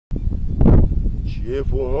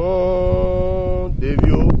Chiefon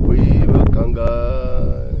devio quiva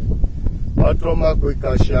kangai. Patroma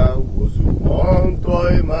kwekasha wozu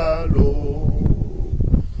ontoi malo.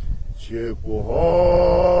 Chiefon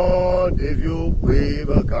devio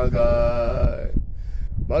quiva kangai.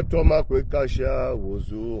 Patroma kwekasha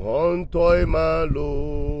wozu ontoi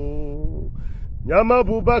malo. Nyama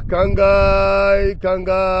buba kangai,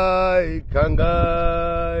 kangai,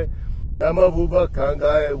 kangai. Nyama buba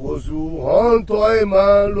kangai wozu hontoi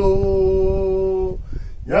malo.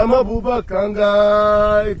 Nyama buba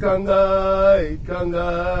kangai, kangai,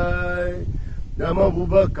 kangai. Nyama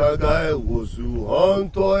buba kangai wozu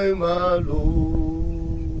hontoi malo.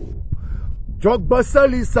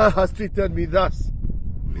 Jogbasalisa has treated me thus.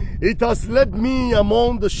 It has led me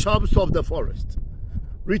among the shrubs of the forest.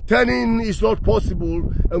 Returning is not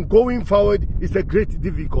possible, and going forward is a great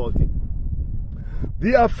difficulty.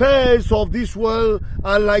 The affairs of this world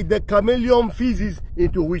are like the chameleon feces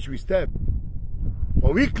into which we step.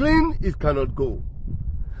 When we clean, it cannot go.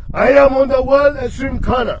 I am on the world extreme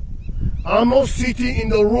corner. I am not sitting in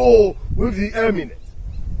the row with the eminent.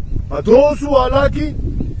 But those who are lucky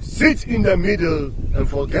sit in the middle and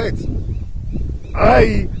forget.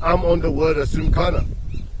 I am on the world extreme corner.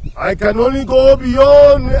 I can only go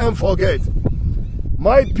beyond and forget.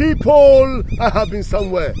 My people, I have been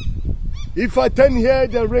somewhere. If I turn here,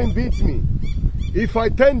 the rain beats me. If I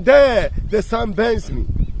turn there, the sun burns me.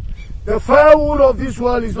 The firewood of this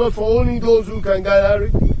world is not for only those who can gather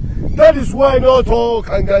it. That is why not all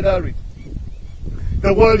can gather it.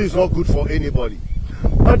 The world is not good for anybody.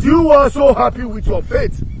 But you are so happy with your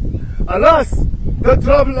fate. Alas, the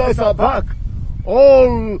travelers are back,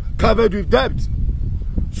 all covered with debt.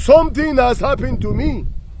 Something has happened to me.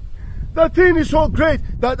 The thing is so great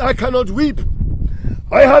that I cannot weep.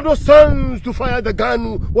 I have no sons to fire the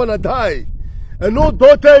gun when I die, and no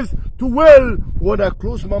daughters to wail when I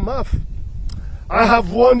close my mouth. I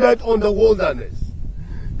have wandered on the wilderness,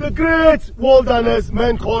 the great wilderness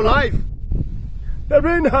men call life. The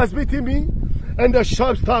rain has beaten me, and the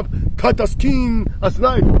sharp stab cut the skin as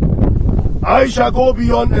knife. I shall go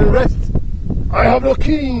beyond and rest. I have no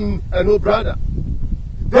king and no brother.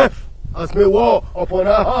 Death has made war upon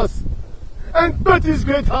our house, and Betty's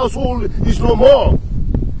great household is no more.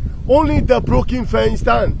 Only the broken fence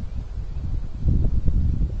stand.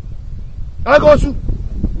 Agosu.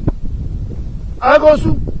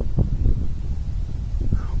 Agosu.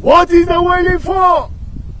 What is the wailing for?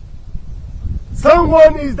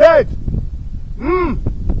 Someone is dead.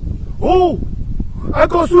 Who?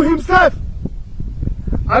 Agosu himself.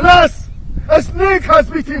 Alas, a snake has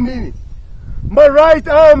bitten me. My right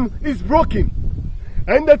arm is broken,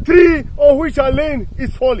 and the tree on which I lean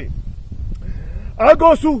is falling.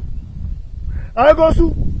 Agosu,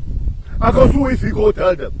 Agosu, Agosu, if you go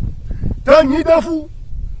tell them. Tanyidafu,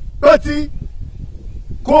 Betty,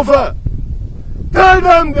 cover. Tell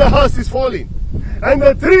them the house is falling, and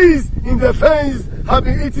the trees in the fence have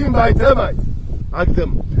been eaten by termites. Ask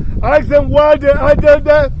them why they are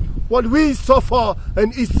there, what we suffer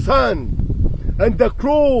and eat sand, and the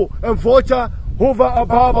crow and vulture hover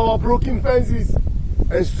above our broken fences,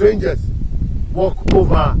 and strangers walk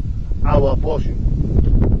over our portion.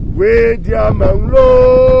 We dear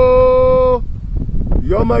Manglo,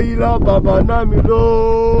 Yomaila Baba Namilo,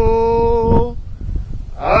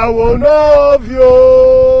 I will love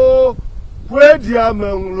you. We dear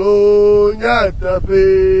Manglo, Nyatape,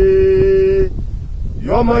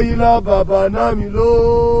 Yomaila Baba Namilo,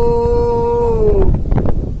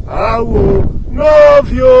 I will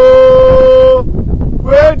love you.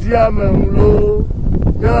 We dear Manglo,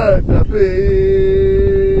 Nyatape.